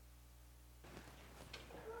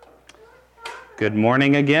Good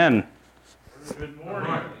morning again. Good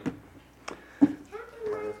morning.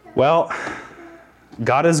 Well,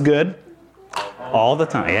 God is good all the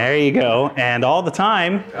time. There you go. And all the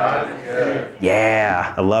time. God is good.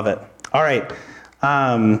 Yeah, I love it. All right.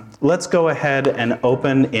 Let's go ahead and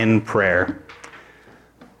open in prayer.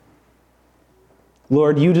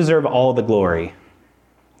 Lord, you deserve all the glory.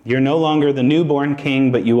 You're no longer the newborn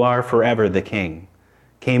king, but you are forever the king.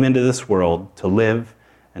 Came into this world to live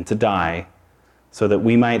and to die so that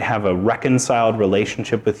we might have a reconciled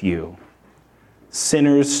relationship with you.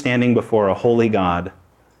 Sinners standing before a holy God,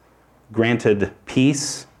 granted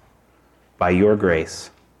peace by your grace.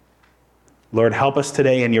 Lord, help us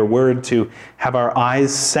today in your word to have our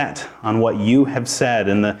eyes set on what you have said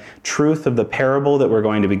and the truth of the parable that we're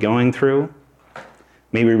going to be going through.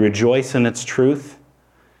 May we rejoice in its truth,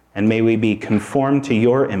 and may we be conformed to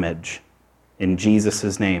your image. In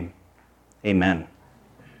Jesus' name, amen.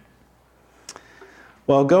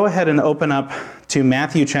 Well, go ahead and open up to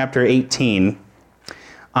Matthew chapter 18.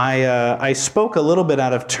 I spoke a little bit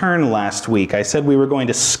out of turn last week. I said we were going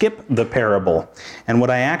to skip the parable. And what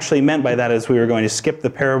I actually meant by that is we were going to skip the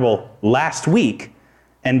parable last week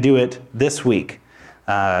and do it this week.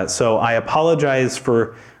 So I apologize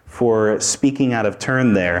for speaking out of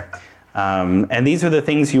turn there. And these are the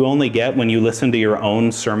things you only get when you listen to your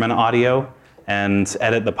own sermon audio and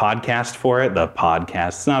edit the podcast for it. The podcast.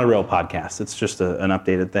 It's not a real podcast. It's just an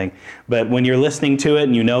updated thing. But when you're listening to it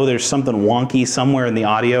and you know there's something wonky somewhere in the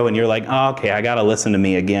audio and you're like, oh, okay, I got to listen to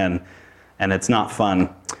me again. And it's not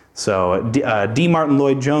fun. So D. Martin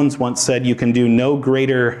Lloyd-Jones once said you can do no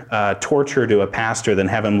greater torture to a pastor than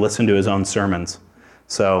have him listen to his own sermons.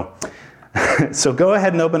 So go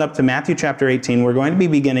ahead and open up to Matthew chapter 18. We're going to be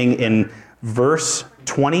beginning in verse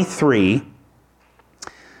 23.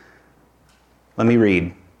 Let me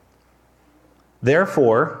read.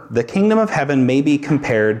 Therefore, the kingdom of heaven may be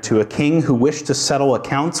compared to a king who wished to settle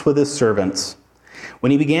accounts with his servants.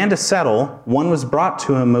 When he began to settle, one was brought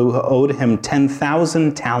to him who owed him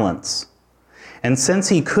 10,000 talents. And since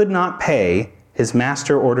he could not pay, his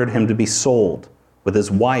master ordered him to be sold, with his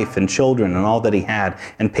wife and children and all that he had,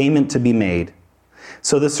 and payment to be made.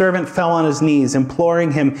 So the servant fell on his knees,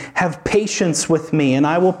 imploring him, "Have patience with me, and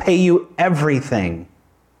I will pay you everything."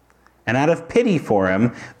 And out of pity for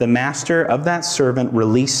him, the master of that servant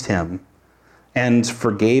released him and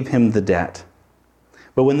forgave him the debt.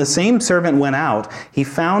 But when the same servant went out, he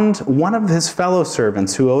found one of his fellow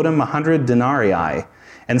servants who owed him 100 denarii.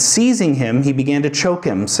 And seizing him, he began to choke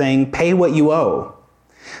him, saying, "Pay what you owe."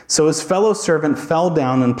 So his fellow servant fell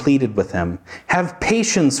down and pleaded with him, "Have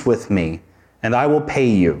patience with me, and I will pay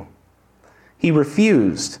you." He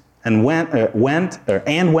refused and went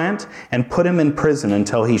and put him in prison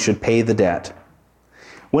until he should pay the debt.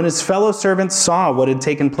 When his fellow servants saw what had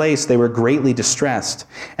taken place, they were greatly distressed,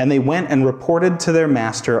 and they went and reported to their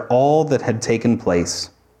master all that had taken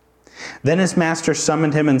place. Then his master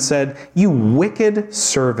summoned him and said, "You wicked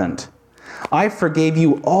servant, I forgave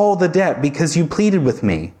you all the debt because you pleaded with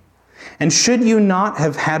me. And should you not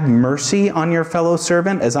have had mercy on your fellow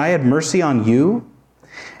servant as I had mercy on you?"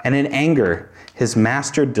 And in anger, his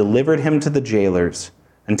master delivered him to the jailers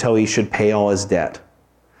until he should pay all his debt.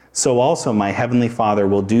 So also my heavenly Father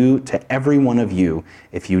will do to every one of you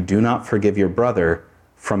if you do not forgive your brother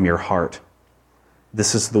from your heart.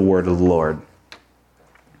 This is the word of the Lord.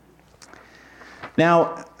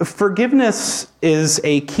 Now, forgiveness is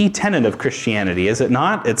a key tenet of Christianity, is it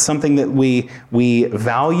not? It's something that we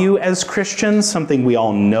value as Christians, something we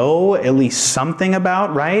all know at least something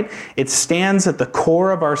about, right? It stands at the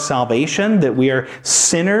core of our salvation, that we are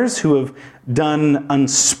sinners who have done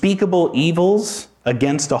unspeakable evils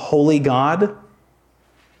against a holy God.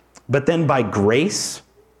 But then by grace,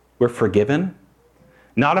 we're forgiven.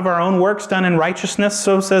 Not of our own works done in righteousness,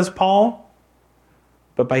 so says Paul,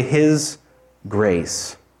 but by his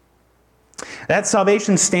grace. That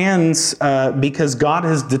salvation stands because God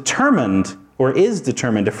has determined, or is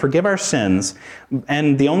determined, to forgive our sins.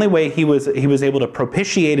 And the only way he was able to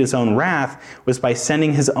propitiate his own wrath was by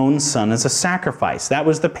sending his own son as a sacrifice. That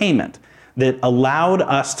was the payment that allowed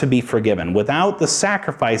us to be forgiven. Without the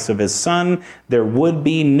sacrifice of his son, there would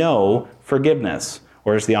be no forgiveness.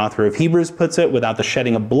 Or as the author of Hebrews puts it, without the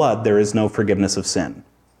shedding of blood, there is no forgiveness of sin.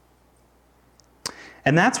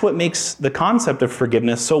 And that's what makes the concept of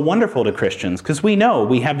forgiveness so wonderful to Christians, because we know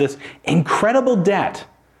we have this incredible debt,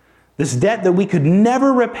 this debt that we could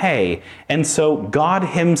never repay, and so God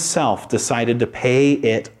himself decided to pay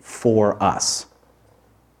it for us.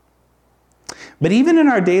 But even in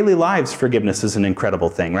our daily lives, forgiveness is an incredible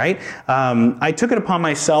thing, right? I took it upon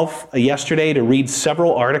myself yesterday to read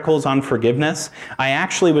several articles on forgiveness. I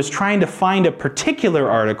actually was trying to find a particular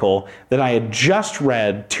article that I had just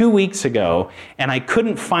read 2 weeks ago, and I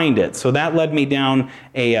couldn't find it. So that led me down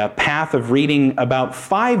a path of reading about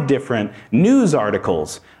 5 different news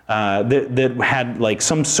articles that had like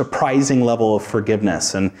some surprising level of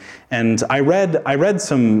forgiveness, and I read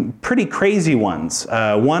some pretty crazy ones.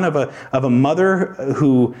 One of a mother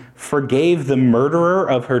who forgave the murderer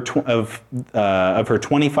of her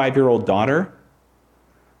 25-year-old daughter.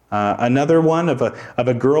 Another one of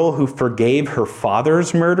a girl who forgave her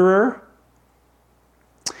father's murderer.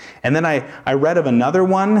 And then I read of another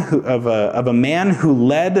one of a man who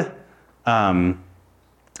led. I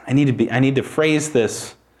need to phrase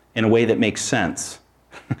this in a way that makes sense.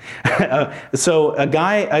 So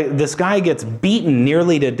this guy gets beaten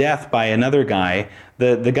nearly to death by another guy.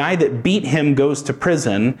 The guy that beat him goes to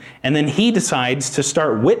prison, and then he decides to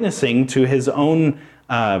start witnessing to his own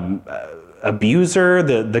abuser,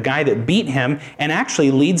 the guy that beat him, and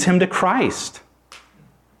actually leads him to Christ.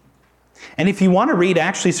 And if you want to read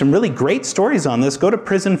actually some really great stories on this, go to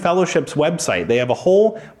Prison Fellowship's website. They have a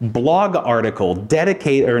whole blog article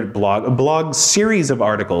dedicated, or a blog series of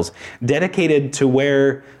articles dedicated to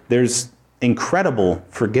where there's incredible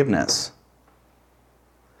forgiveness.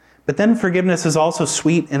 But then forgiveness is also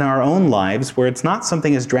sweet in our own lives, where it's not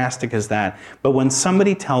something as drastic as that, but when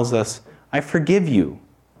somebody tells us, I forgive you.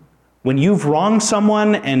 When you've wronged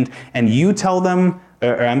someone and you tell them,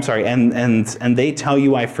 and they tell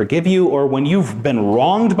you, I forgive you, or when you've been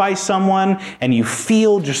wronged by someone and you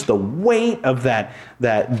feel just the weight of that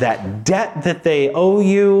debt that they owe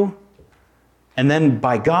you, and then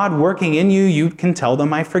by God working in you, you can tell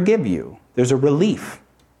them, I forgive you. There's a relief.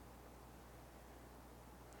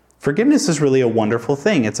 Forgiveness is really a wonderful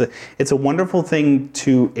thing. It's a wonderful thing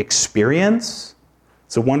to experience.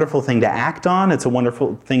 It's a wonderful thing to act on. It's a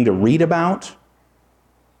wonderful thing to read about.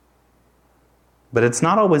 But it's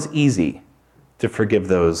not always easy to forgive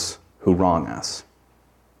those who wrong us.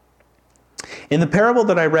 In the parable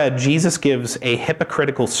that I read, Jesus gives a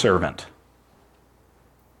hypocritical servant.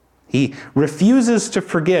 He refuses to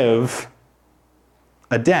forgive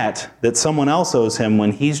a debt that someone else owes him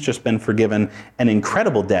when he's just been forgiven an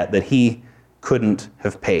incredible debt that he couldn't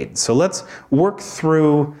have paid. So let's work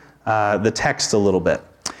through the text a little bit.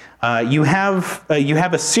 You have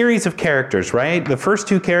a series of characters, right? The first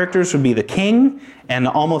 2 characters would be the king, and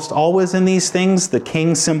almost always in these things, the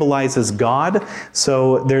king symbolizes God.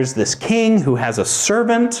 So there's this king who has a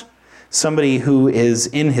servant, somebody who is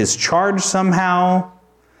in his charge somehow.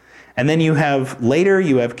 And then you have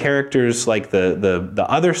characters like the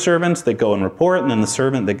other servants that go and report, and then the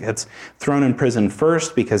servant that gets thrown in prison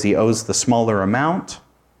first because he owes the smaller amount.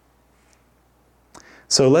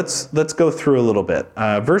 So let's go through a little bit.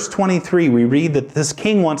 Verse 23, we read that this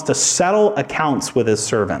king wants to settle accounts with his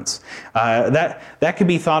servants. That could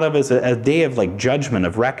be thought of as a day of like judgment,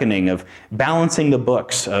 of reckoning, of balancing the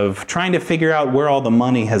books, of trying to figure out where all the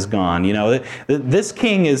money has gone. You know, this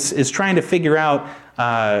king is trying to figure out.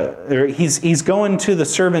 He's going to the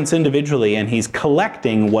servants individually and he's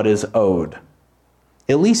collecting what is owed,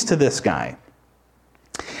 at least to this guy.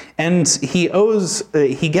 And he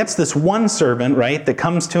gets this one servant, right, that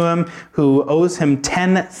comes to him who owes him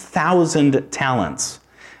 10,000 talents.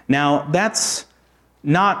 Now, that's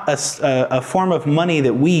not a form of money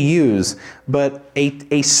that we use, but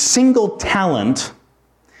a single talent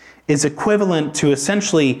is equivalent to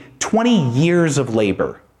essentially 20 years of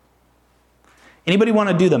labor. Anybody want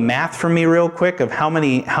to do the math for me real quick of how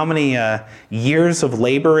many years of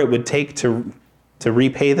labor it would take to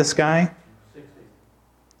repay this guy?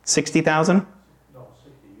 60,000? No,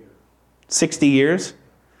 60 years. 60 years?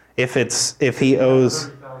 If he owes... 30,000 a year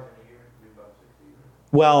would be about 60 years.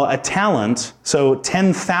 Well, a talent, so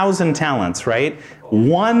 10,000 talents, right?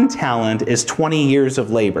 1 talent is 20 years of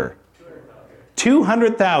labor.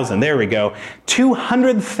 200,000, there we go.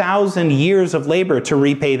 200,000 years of labor to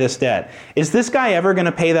repay this debt. Is this guy ever going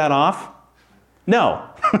to pay that off? No.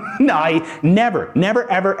 No, never,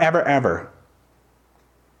 ever.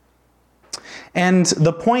 And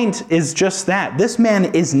the point is just that. This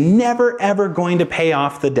man is never, ever going to pay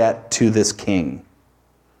off the debt to this king.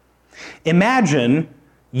 Imagine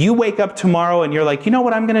you wake up tomorrow and you're like, you know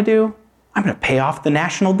what I'm going to do? I'm going to pay off the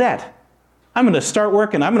national debt. I'm going to start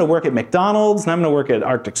working. I'm going to work at McDonald's, and I'm going to work at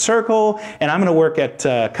Arctic Circle, and I'm going to work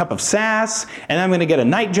at Cup of Sass, and I'm going to get a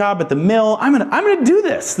night job at the mill. I'm going to do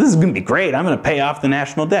this. This is going to be great. I'm going to pay off the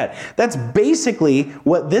national debt. That's basically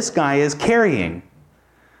what this guy is carrying.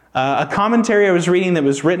 A commentary I was reading that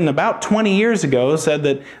was written about 20 years ago said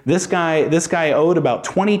that this guy owed about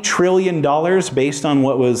 $20 trillion based on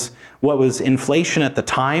what was inflation at the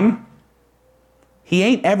time. He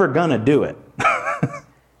ain't ever gonna do it.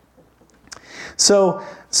 So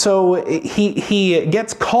he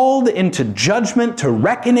gets called into judgment, to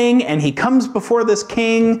reckoning, and he comes before this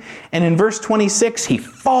king. And in verse 26, he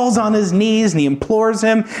falls on his knees and he implores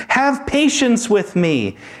him, "Have patience with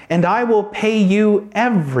me, and I will pay you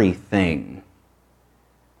everything."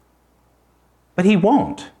 But he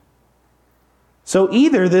won't. So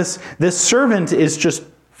either this servant is just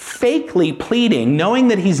fakely pleading, knowing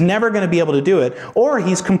that he's never going to be able to do it, or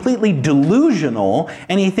he's completely delusional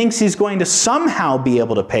and he thinks he's going to somehow be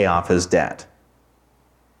able to pay off his debt.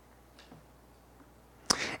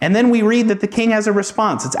 And then we read that the king has a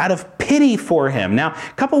response. It's out of pity for him. Now,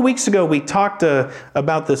 a couple weeks ago we talked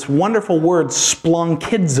about this wonderful word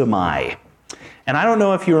splonkidzomai. And I don't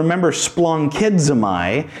know if you remember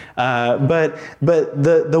splonkidzomai, but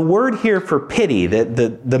the word here for pity, that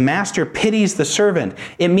the master pities the servant,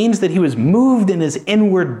 it means that he was moved in his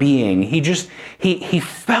inward being. He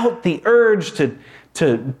felt the urge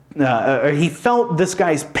or he felt this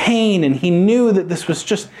guy's pain, and he knew that this was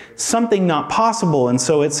just something not possible. And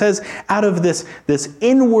so it says, out of this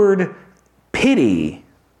inward pity,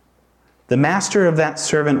 the master of that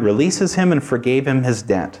servant releases him and forgave him his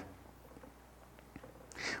debt.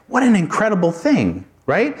 What an incredible thing,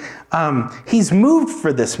 right? He's moved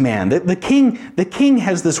for this man. The king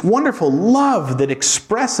has this wonderful love that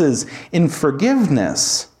expresses in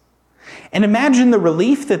forgiveness. And imagine the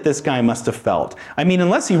relief that this guy must have felt. I mean,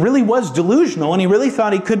 unless he really was delusional and he really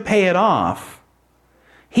thought he could pay it off,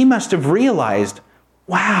 he must have realized,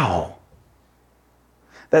 wow,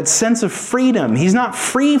 that sense of freedom. He's not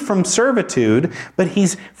free from servitude, but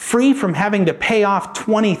he's free from having to pay off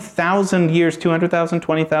 20,000 years, 200,000,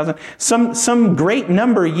 20,000, some great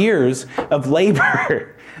number of years of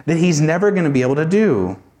labor that he's never going to be able to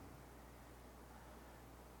do.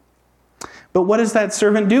 But what does that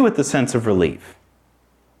servant do with the sense of relief?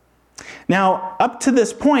 Now, up to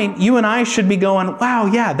this point, you and I should be going, wow,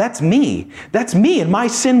 yeah, that's me. That's me and my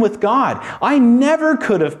sin with God. I never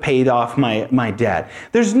could have paid off my debt.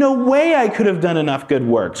 There's no way I could have done enough good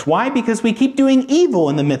works. Why? Because we keep doing evil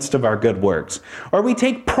in the midst of our good works. Or we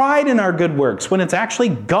take pride in our good works when it's actually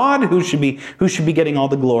God who should be getting all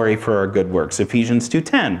the glory for our good works. Ephesians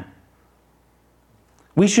 2:10.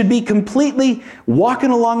 We should be completely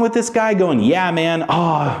walking along with this guy going, yeah, man,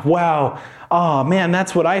 oh, wow. Oh, man,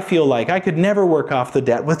 that's what I feel like. I could never work off the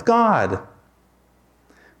debt with God.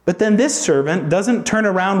 But then this servant doesn't turn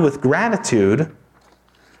around with gratitude,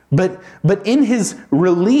 but in his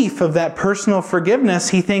relief of that personal forgiveness,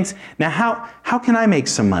 he thinks, now how can I make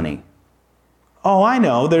some money? Oh, I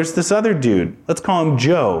know, there's this other dude. Let's call him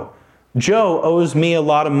Joe. Joe owes me a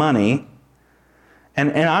lot of money,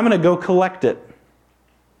 and I'm going to go collect it.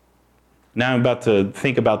 Now I'm about to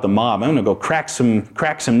think about the mob. I'm going to go crack some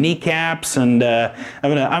kneecaps, and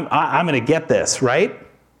I'm going to get this, right?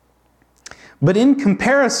 But in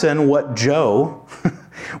comparison, what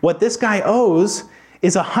this guy owes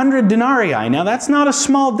is 100 denarii. Now that's not a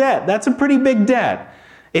small debt. That's a pretty big debt.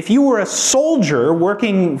 If you were a soldier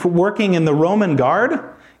working in the Roman guard,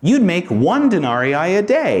 you'd make 1 denarii a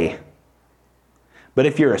day. But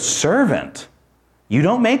if you're a servant, you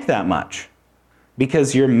don't make that much,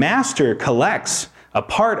 because your master collects a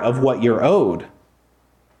part of what you're owed.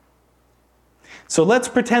 So let's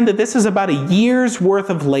pretend that this is about a year's worth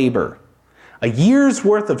of labor, a year's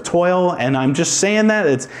worth of toil, and I'm just saying that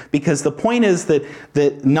it's because the point is that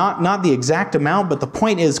not the exact amount, but the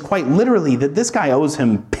point is quite literally that this guy owes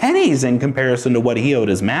him pennies in comparison to what he owed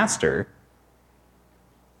his master.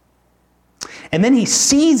 And then he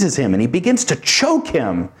seizes him and he begins to choke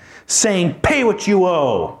him, saying, "Pay what you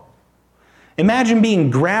owe." Imagine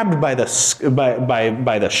being grabbed by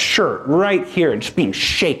the shirt right here and just being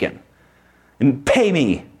shaken. And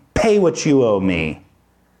pay what you owe me.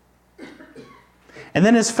 And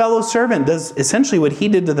then his fellow servant does essentially what he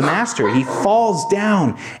did to the master. He falls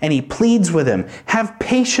down and he pleads with him, "Have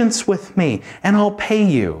patience with me and I'll pay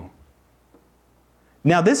you."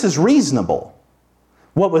 Now this is reasonable.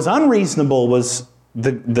 What was unreasonable was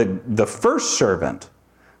the first servant,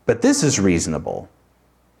 but this is reasonable.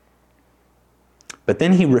 But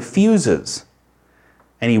then he refuses,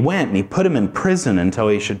 and he went and he put him in prison until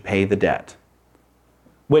he should pay the debt.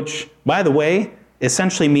 Which, by the way,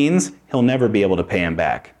 essentially means he'll never be able to pay him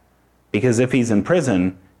back. Because if he's in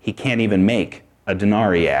prison, he can't even make a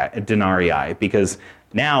denarii, because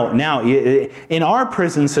Now, in our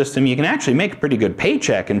prison system, you can actually make a pretty good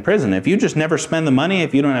paycheck in prison. If you just never spend the money,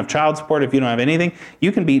 if you don't have child support, if you don't have anything,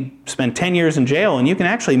 you can spend 10 years in jail, and you can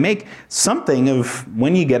actually make something of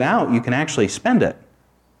when you get out, you can actually spend it.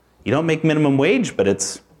 You don't make minimum wage, but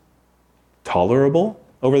it's tolerable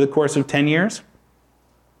over the course of 10 years.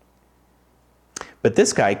 But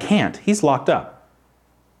this guy can't. He's locked up.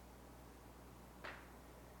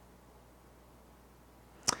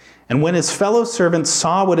 And when his fellow servants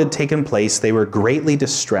saw what had taken place, they were greatly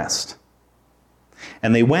distressed.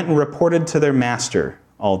 And they went and reported to their master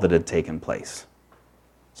all that had taken place.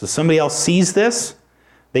 So somebody else sees this.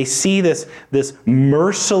 They see this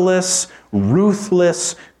merciless,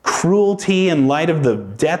 ruthless cruelty in light of the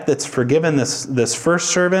debt that's forgiven this first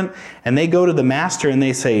servant. And they go to the master and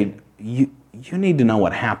they say, you need to know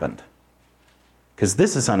what happened. Because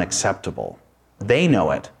this is unacceptable. They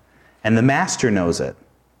know it. And the master knows it.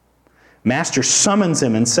 Master summons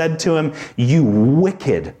him and said to him, "You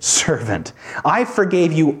wicked servant, I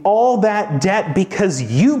forgave you all that debt because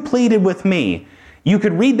you pleaded with me." You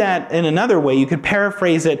could read that in another way. You could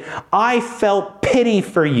paraphrase it, "I felt pity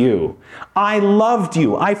for you. I loved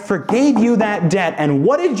you. I forgave you that debt. And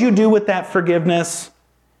what did you do with that forgiveness?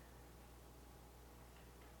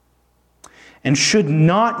 And should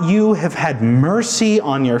not you have had mercy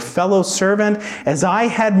on your fellow servant as I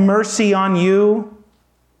had mercy on you?"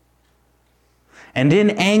 And in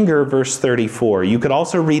anger, verse 34, you could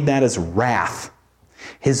also read that as wrath.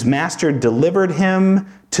 His master delivered him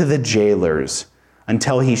to the jailers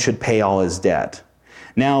until he should pay all his debt.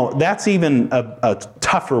 Now, that's even a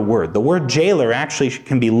tougher word. The word jailer actually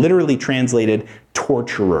can be literally translated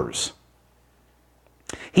torturers.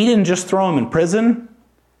 He didn't just throw him in prison.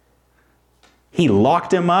 He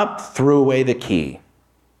locked him up, threw away the key.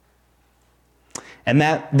 And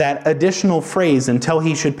that additional phrase, until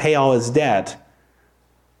he should pay all his debt,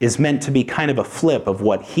 is meant to be kind of a flip of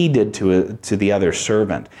what he did to the other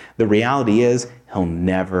servant. The reality is, he'll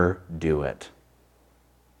never do it.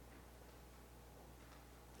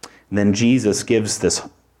 And then Jesus gives this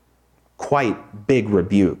quite big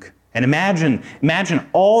rebuke. And imagine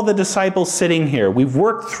all the disciples sitting here. We've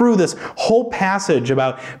worked through this whole passage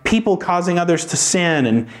about people causing others to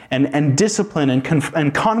sin and discipline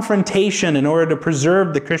and confrontation in order to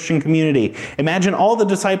preserve the Christian community. Imagine all the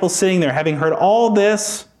disciples sitting there having heard all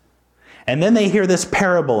this, and then they hear this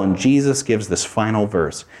parable, and Jesus gives this final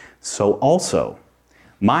verse. "So also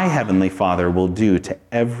my heavenly Father will do to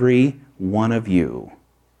every one of you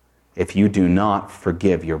if you do not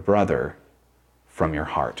forgive your brother from your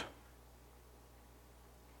heart."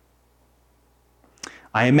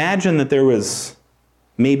 I imagine that there was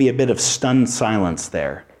maybe a bit of stunned silence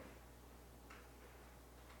there.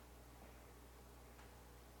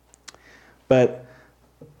 But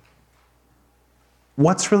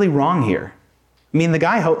what's really wrong here? I mean, the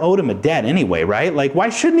guy owed him a debt anyway, right? Like, why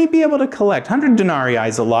shouldn't he be able to collect? 100 denarii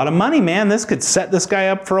is a lot of money, man. This could set this guy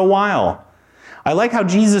up for a while. I like how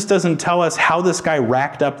Jesus doesn't tell us how this guy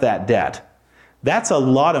racked up that debt. That's a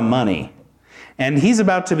lot of money. And he's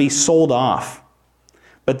about to be sold off.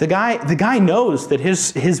 But the guy knows that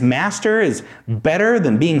his master is better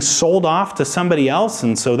than being sold off to somebody else,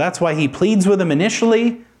 and so that's why he pleads with him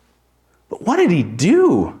initially. But what did he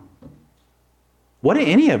do? What do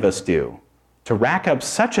any of us do to rack up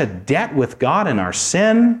such a debt with God in our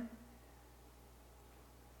sin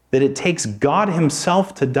that it takes God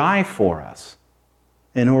himself to die for us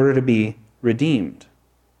in order to be redeemed?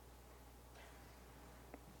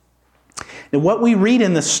 And what we read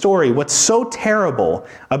in this story, what's so terrible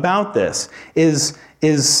about this is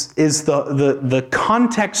the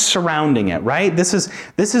context surrounding it, right? This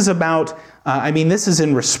is about, this is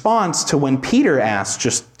in response to when Peter asked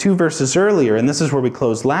just 2 verses earlier, and this is where we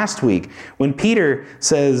closed last week, when Peter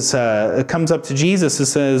says, comes up to Jesus and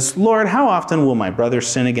says, "Lord, how often will my brother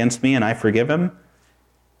sin against me and I forgive him?"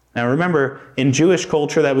 Now remember, in Jewish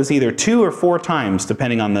culture, that was either 2 or 4 times,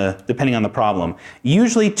 depending on the problem.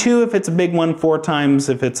 Usually 2 if it's a big one, 4 times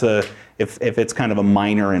if it's kind of a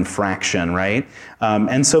minor infraction, right?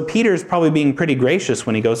 And so Peter's probably being pretty gracious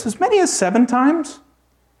when he goes, "As many as 7 times?"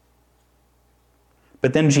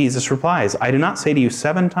 But then Jesus replies, "I do not say to you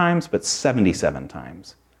 7 times, but 77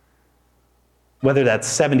 times." Whether that's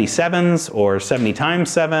 77s or 70 times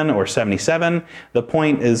 7 or 77, the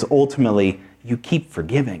point is ultimately you keep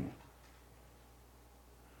forgiving.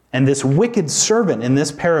 And this wicked servant in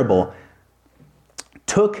this parable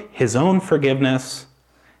took his own forgiveness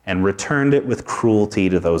and returned it with cruelty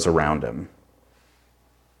to those around him.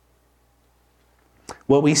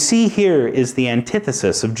 What we see here is the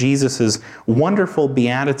antithesis of Jesus' wonderful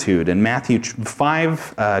beatitude in Matthew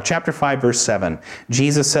 5, chapter 5, verse 7.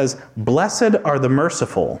 Jesus says, "Blessed are the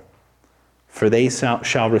merciful, for they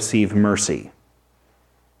shall receive mercy."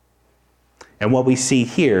 And what we see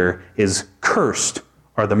here is, "Cursed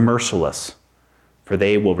are the merciless, for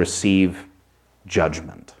they will receive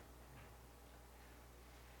judgment."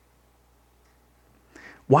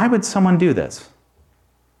 Why would someone do this?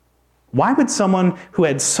 Why would someone who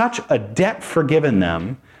had such a debt forgiven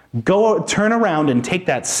them turn around and take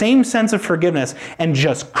that same sense of forgiveness and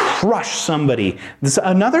just crush somebody,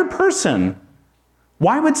 another person?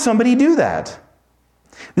 Why would somebody do that?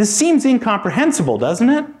 This seems incomprehensible, doesn't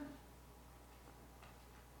it?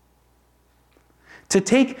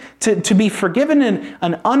 To be forgiven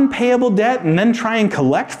an unpayable debt and then try and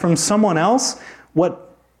collect from someone else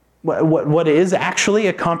what is actually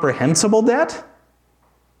a comprehensible debt?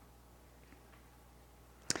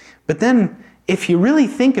 But then, if you really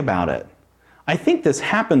think about it, I think this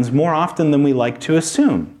happens more often than we like to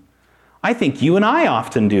assume. I think you and I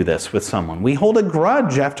often do this with someone. We hold a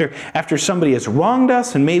grudge after somebody has wronged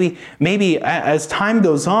us, and maybe as time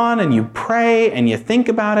goes on and you pray and you think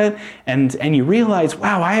about it and you realize,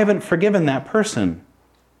 wow, I haven't forgiven that person.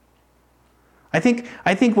 I think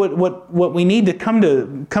what we need to come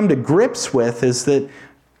to grips with is that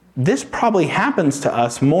this probably happens to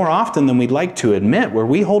us more often than we'd like to admit, where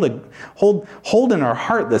we hold in our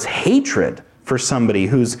heart this hatred for somebody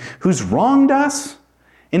who's wronged us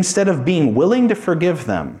instead of being willing to forgive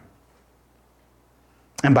them.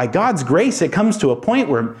 And by God's grace, it comes to a point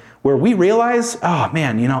where we realize, oh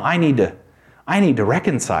man, I need to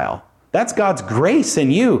reconcile. That's God's grace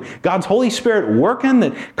in you, God's Holy Spirit working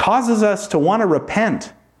that causes us to want to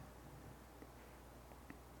repent.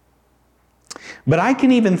 But I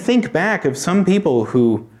can even think back of some people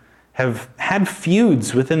who have had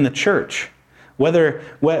feuds within the church. Whether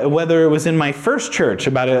it was in my first church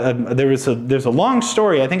there's a long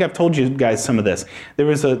story. I think I've told you guys some of this. There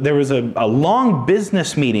was a long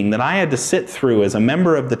business meeting that I had to sit through as a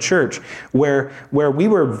member of the church where we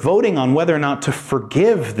were voting on whether or not to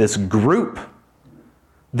forgive this group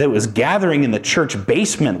that was gathering in the church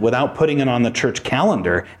basement without putting it on the church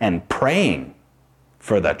calendar and praying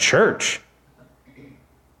for the church.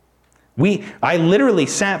 I literally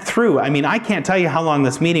sat through, I can't tell you how long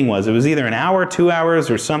this meeting was. It was either an hour, 2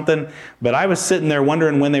 hours, or something, but I was sitting there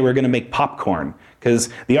wondering when they were going to make popcorn, because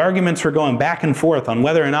the arguments were going back and forth on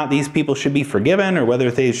whether or not these people should be forgiven or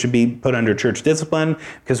whether they should be put under church discipline,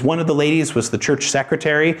 because one of the ladies was the church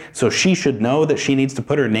secretary, so she should know that she needs to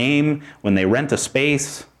put her name when they rent a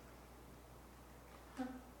space.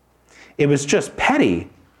 It was just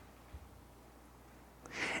petty.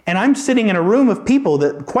 And I'm sitting in a room of people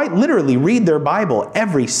that quite literally read their Bible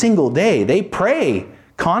every single day. They pray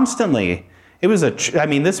constantly.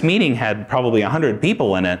 This meeting had probably 100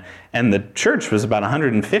 people in it, and the church was about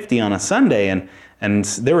 150 on a Sunday, and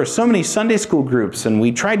there were so many Sunday school groups, and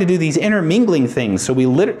we tried to do these intermingling things. So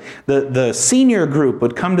the senior group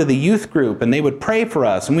would come to the youth group, and they would pray for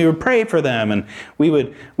us, and we would pray for them, and we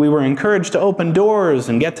were encouraged to open doors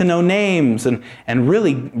and get to know names and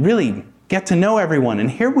really, really get to know everyone. And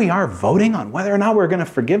here we are voting on whether or not we're going to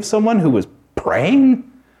forgive someone who was praying?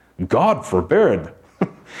 God forbid.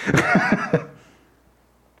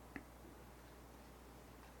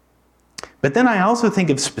 But then I also think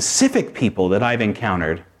of specific people that I've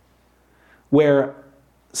encountered where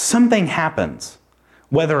something happens,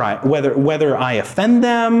 whether I offend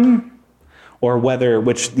them or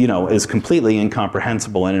which is completely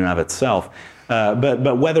incomprehensible in and of itself.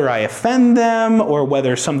 But whether I offend them, or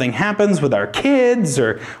whether something happens with our kids,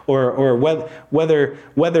 or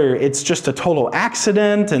whether it's just a total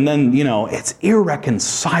accident, and then it's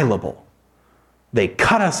irreconcilable. They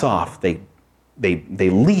cut us off. They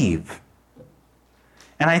leave.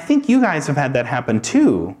 And I think you guys have had that happen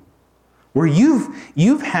too, where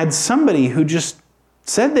you've had somebody who just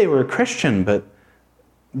said they were a Christian, but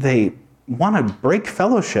they want to break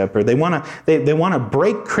fellowship, or they want to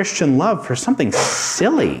break Christian love for something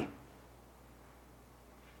silly.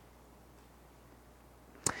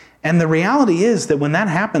 And the reality is that when that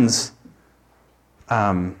happens,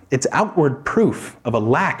 it's outward proof of a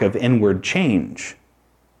lack of inward change.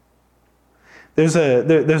 There's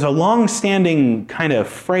a long-standing kind of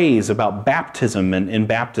phrase about baptism in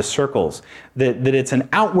Baptist circles that it's an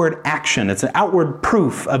outward action, it's an outward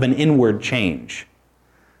proof of an inward change.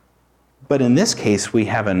 But in this case, we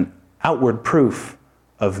have an outward proof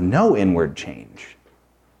of no inward change.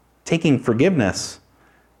 Taking forgiveness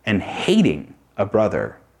and hating a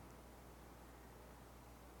brother.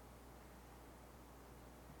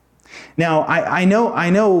 Now, I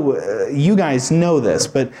know you guys know this,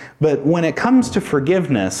 but when it comes to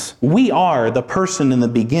forgiveness, we are the person in the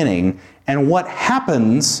beginning, and what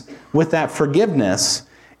happens with that forgiveness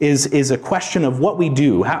is a question of what we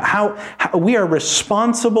do. How we are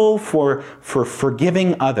responsible for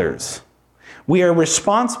forgiving others. We are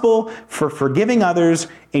responsible for forgiving others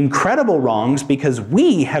incredible wrongs because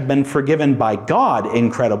we have been forgiven by God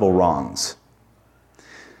incredible wrongs.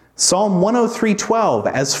 Psalm 103:12,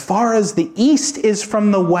 as far as the east is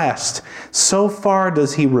from the west, so far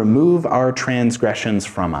does he remove our transgressions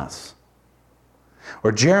from us.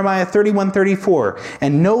 Or Jeremiah 31:34,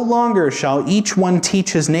 and no longer shall each one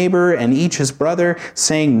teach his neighbor and each his brother,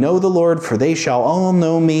 saying, know the Lord, for they shall all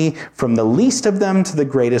know me, from the least of them to the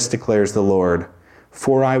greatest, declares the Lord.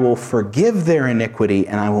 For I will forgive their iniquity,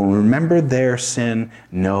 and I will remember their sin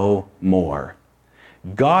no more.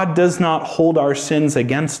 God does not hold our sins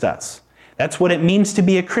against us. That's what it means to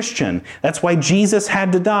be a Christian. That's why Jesus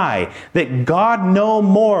had to die. That God no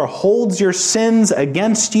more holds your sins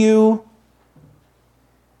against you.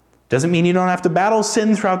 Doesn't mean you don't have to battle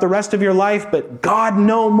sin throughout the rest of your life, but God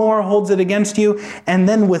no more holds it against you. And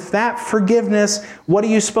then with that forgiveness, what are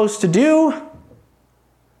you supposed to do? You're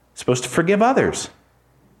supposed to forgive others.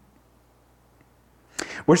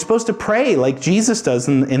 We're supposed to pray like Jesus does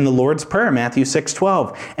in the Lord's Prayer, Matthew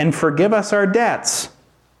 6:12, and forgive us our debts.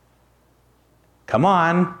 Come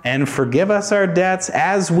on, and forgive us our debts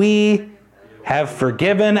as we have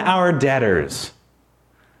forgiven our debtors.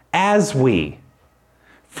 As we.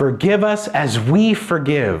 Forgive us as we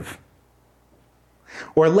forgive.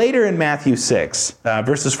 Or later in Matthew 6,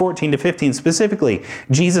 verses 14 to 15 specifically,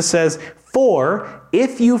 Jesus says, for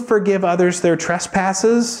if you forgive others their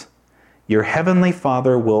trespasses, your heavenly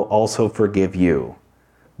Father will also forgive you.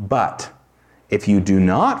 But if you do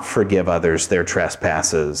not forgive others their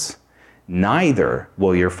trespasses, neither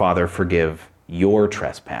will your Father forgive your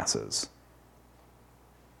trespasses.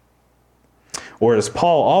 Or as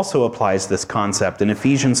Paul also applies this concept in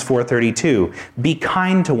Ephesians 4:32, be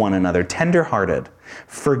kind to one another, tender-hearted,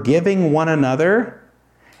 forgiving one another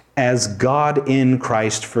as God in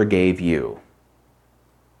Christ forgave you.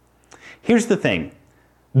 Here's the thing.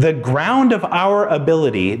 The ground of our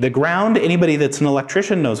ability, the ground, anybody that's an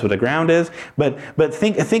electrician knows what a ground is, but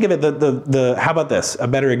think of it, how about this, a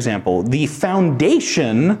better example. The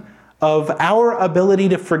foundation of our ability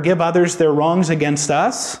to forgive others their wrongs against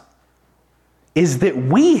us is that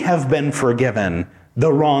we have been forgiven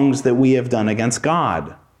the wrongs that we have done against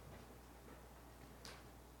God.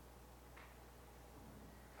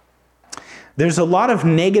 There's a lot of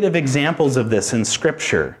negative examples of this in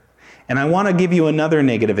Scripture. And I want to give you another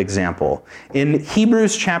negative example. In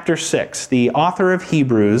Hebrews chapter 6, the author of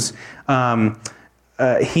Hebrews,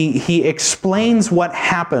 he explains what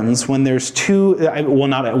happens when there's two, well,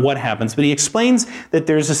 not what happens, but he explains that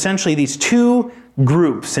there's essentially these two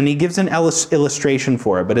groups, and he gives an illustration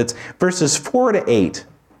for it, but it's verses 4 to 8,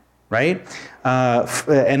 right?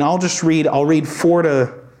 And I'll read 4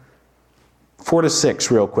 to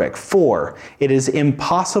 6 real quick. 4, it is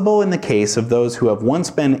impossible in the case of those who have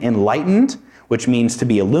once been enlightened, which means to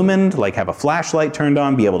be illumined, like have a flashlight turned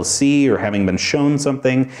on, be able to see, or having been shown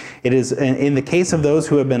something. It is in the case of those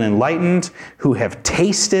who have been enlightened, who have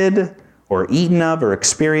tasted or eaten of or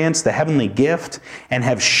experienced the heavenly gift, and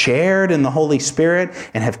have shared in the Holy Spirit,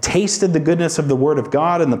 and have tasted the goodness of the Word of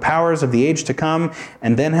God and the powers of the age to come,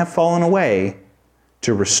 and then have fallen away,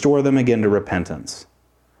 to restore them again to repentance,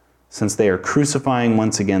 since they are crucifying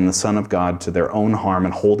once again the Son of God to their own harm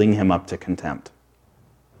and holding him up to contempt.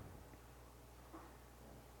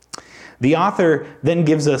 The author then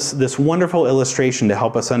gives us this wonderful illustration to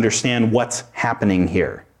help us understand what's happening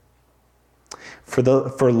here.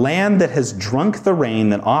 For land that has drunk the rain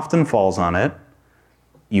that often falls on it,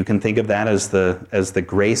 you can think of that as the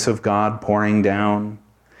grace of God pouring down,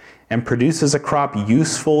 and produces a crop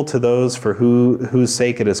useful to those for whose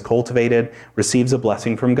sake it is cultivated, receives a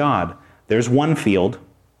blessing from God. There's one field.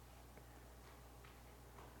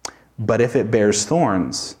 But if it bears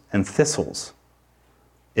thorns and thistles,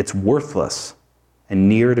 it's worthless and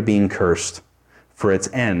near to being cursed, for its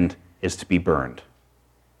end is to be burned.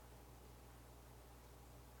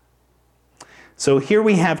 So here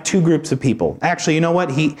we have two groups of people. Actually, you know what?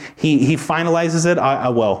 He finalizes it.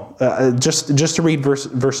 Just to read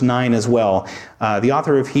verse 9 as well. The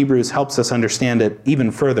author of Hebrews helps us understand it even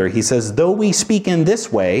further. He says, though we speak in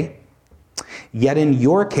this way, yet in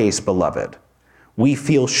your case, beloved, we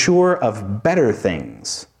feel sure of better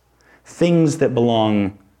things, things that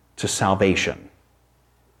belong to salvation.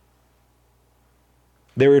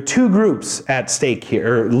 There are two groups at stake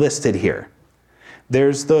here, or listed here.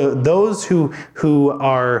 There's those who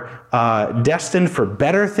are destined for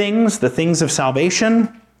better things, the things of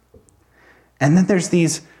salvation. And then there's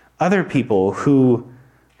these other people who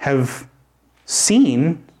have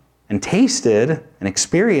seen and tasted and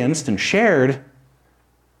experienced and shared,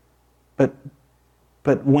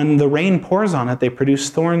 but when the rain pours on it, they produce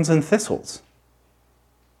thorns and thistles.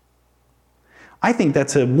 I think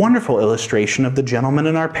that's a wonderful illustration of the gentleman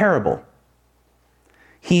in our parable.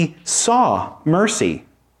 He saw mercy.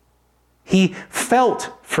 He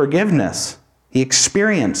felt forgiveness. He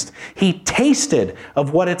experienced. He tasted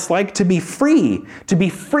of what it's like to be free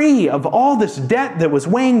of all this debt that was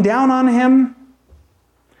weighing down on him.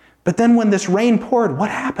 But then when this rain poured,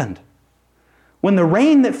 what happened? When the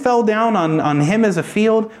rain that fell down on him as a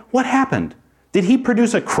field, what happened? Did he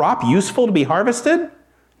produce a crop useful to be harvested?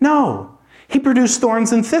 No. He produced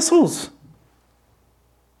thorns and thistles.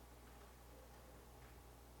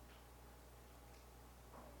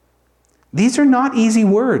 These are not easy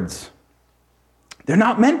words. They're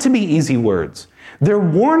not meant to be easy words. They're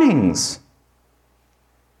warnings.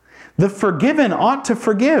 The forgiven ought to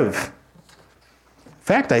forgive. In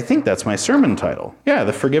fact, I think that's my sermon title. Yeah,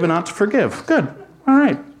 the forgiven ought to forgive. Good. All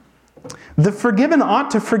right. The forgiven ought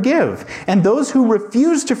to forgive. And those who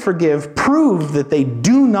refuse to forgive prove that they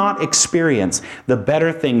do not experience the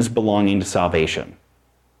better things belonging to salvation.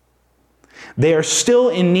 They are still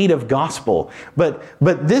in need of gospel, but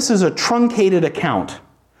this is a truncated account.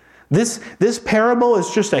 This parable is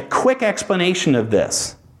just a quick explanation of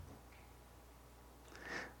this.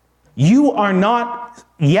 You are not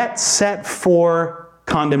yet set for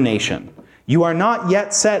condemnation. You are not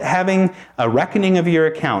yet set having a reckoning of your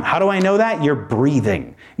account. How do I know that? You're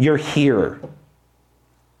breathing. You're here.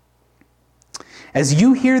 As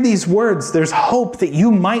you hear these words, there's hope that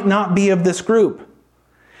you might not be of this group.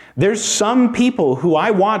 There's some people who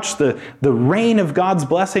I watch the rain of God's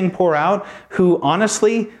blessing pour out, who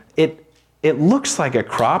honestly, it looks like a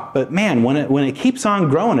crop, but man, when it keeps on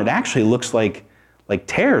growing, it actually looks like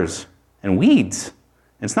tares and weeds.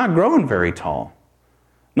 It's not growing very tall.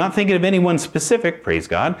 I'm not thinking of anyone specific, praise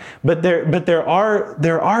God, but there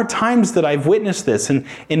are times that I've witnessed this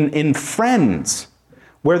in friends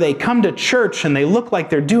where they come to church and they look like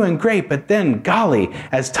they're doing great, but then, golly,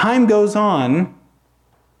 as time goes on,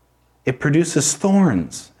 it produces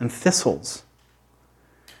thorns and thistles.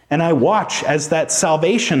 And I watch as that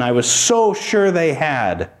salvation I was so sure they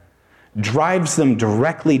had drives them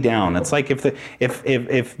directly down. It's like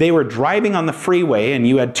if they were driving on the freeway and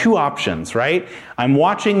you had two options, right? I'm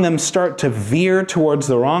watching them start to veer towards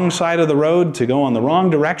the wrong side of the road, to go on the wrong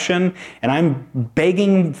direction, and I'm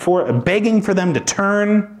begging for them to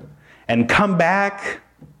turn and come back.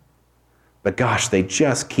 But gosh, they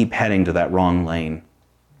just keep heading to that wrong lane.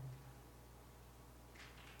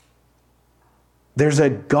 There's a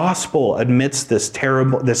gospel amidst this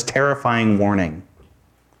terrifying warning.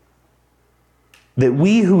 That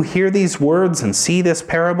we who hear these words and see this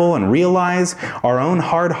parable and realize our own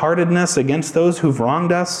hard-heartedness against those who've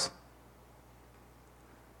wronged us,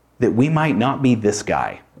 that we might not be this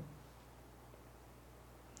guy.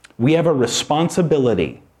 We have a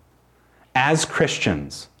responsibility as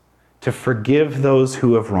Christians to forgive those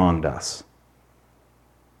who have wronged us.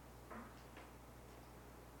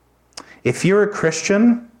 If you're a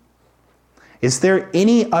Christian, is there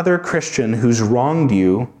any other Christian who's wronged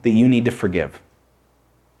you that you need to forgive?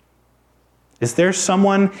 Is there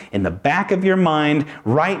someone in the back of your mind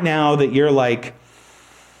right now that you're like,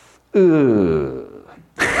 ugh?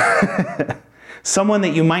 Someone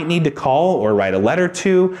that you might need to call or write a letter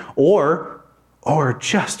to or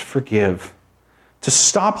just forgive. To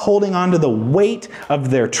stop holding on to the weight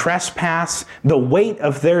of their trespass, the weight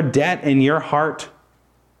of their debt in your heart.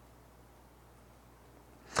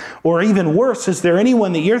 Or even worse, is there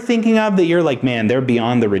anyone that you're thinking of that you're like, man, they're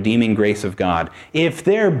beyond the redeeming grace of God? If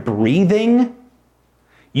they're breathing,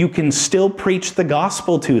 you can still preach the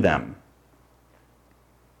gospel to them.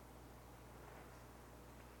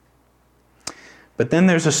 But then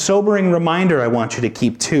there's a sobering reminder I want you to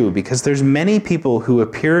keep too, because there's many people who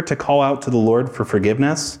appear to call out to the Lord for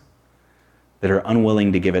forgiveness that are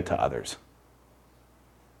unwilling to give it to others.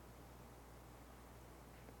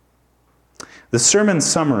 The sermon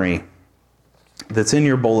summary that's in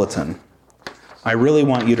your bulletin, I really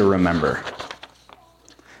want you to remember.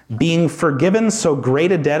 Being forgiven so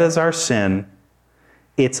great a debt as our sin,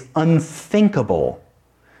 it's unthinkable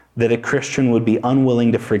that a Christian would be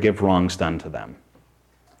unwilling to forgive wrongs done to them.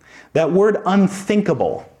 That word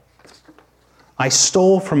unthinkable, I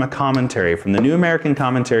stole from a commentary, from the New American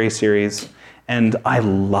Commentary series, and I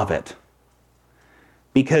love it.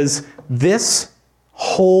 Because this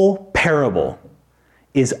whole parable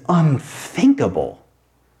is unthinkable.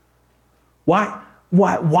 Why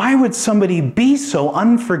would somebody be so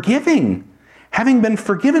unforgiving? Having been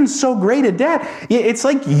forgiven so great a debt, it's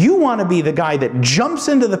like you want to be the guy that jumps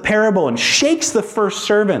into the parable and shakes the first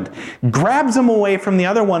servant, grabs him away from the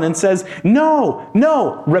other one and says,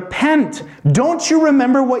 no, repent. Don't you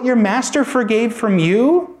remember what your master forgave from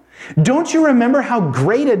you? Don't you remember how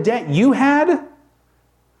great a debt you had?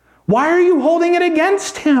 Why are you holding it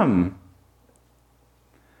against him?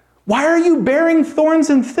 Why are you bearing thorns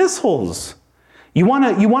and thistles? You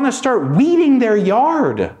want to start weeding their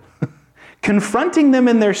yard, confronting them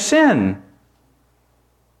in their sin.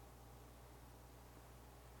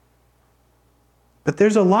 But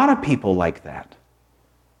there's a lot of people like that.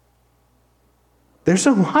 There's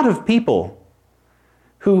a lot of people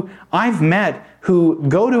who I've met who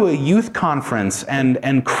go to a youth conference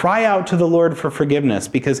and cry out to the Lord for forgiveness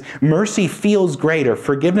because mercy feels great, or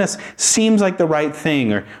forgiveness seems like the right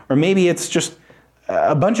thing, or maybe it's just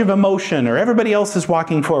a bunch of emotion, or everybody else is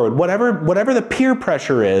walking forward. Whatever the peer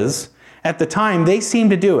pressure is, at the time, they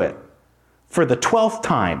seem to do it for the 12th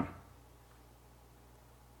time.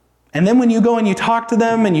 And then when you go and you talk to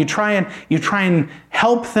them and you try and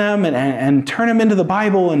help them and turn them into the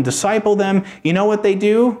Bible and disciple them, you know what they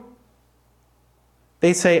do?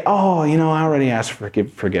 They say, oh, I already asked for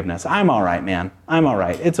forgiveness. I'm all right, man. I'm all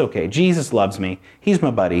right. It's okay. Jesus loves me. He's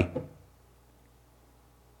my buddy.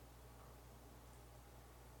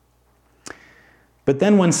 But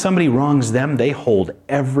then when somebody wrongs them, they hold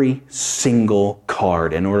every single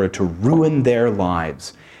card in order to ruin their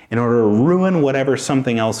lives, in order to ruin whatever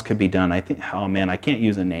something else could be done. I can't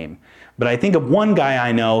use a name. But I think of one guy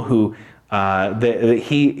I know who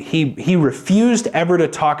he refused ever to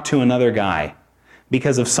talk to another guy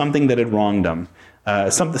because of something that had wronged him,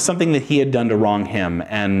 something that he had done to wrong him,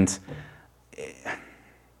 and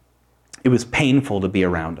it was painful to be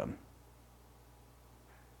around him.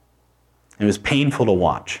 It was painful to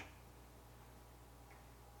watch.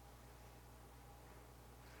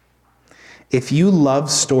 If you love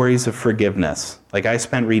stories of forgiveness, like I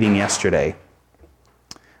spent reading yesterday,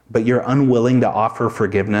 but you're unwilling to offer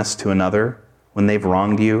forgiveness to another when they've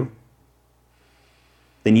wronged you,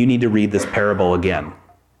 then you need to read this parable again.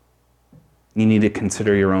 You need to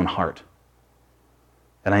consider your own heart.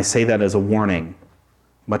 And I say that as a warning,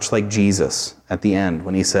 much like Jesus at the end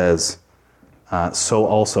when he says, so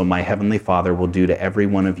also my heavenly Father will do to every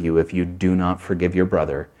one of you if you do not forgive your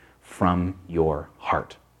brother from your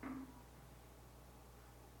heart.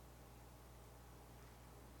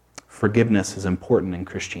 Forgiveness is important in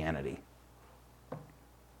Christianity.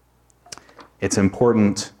 It's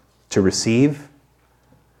important to receive.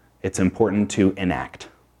 It's important to enact.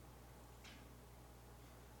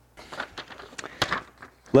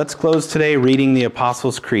 Let's close today reading the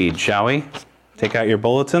Apostles' Creed, shall we? Take out your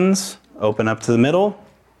bulletins. Open up to the middle.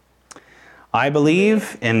 I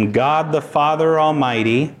believe in God the Father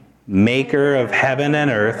Almighty, maker of heaven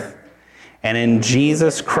and earth, and in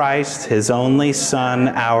Jesus Christ, his only Son,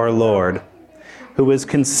 our Lord, who was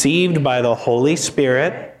conceived by the Holy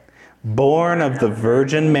Spirit, born of the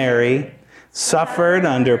Virgin Mary, suffered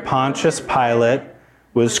under Pontius Pilate,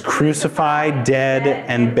 was crucified, dead,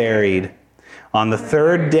 and buried. On the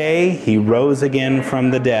third day, he rose again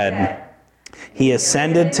from the dead. He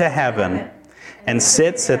ascended to heaven and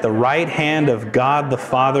sits at the right hand of God the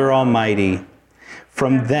Father Almighty.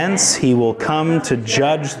 From thence he will come to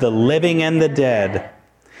judge the living and the dead.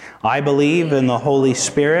 I believe in the Holy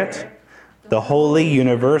Spirit, the holy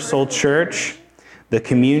universal church, the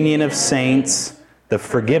communion of saints, the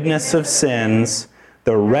forgiveness of sins,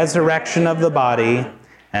 the resurrection of the body,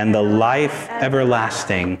 and the life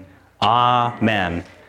everlasting. Amen.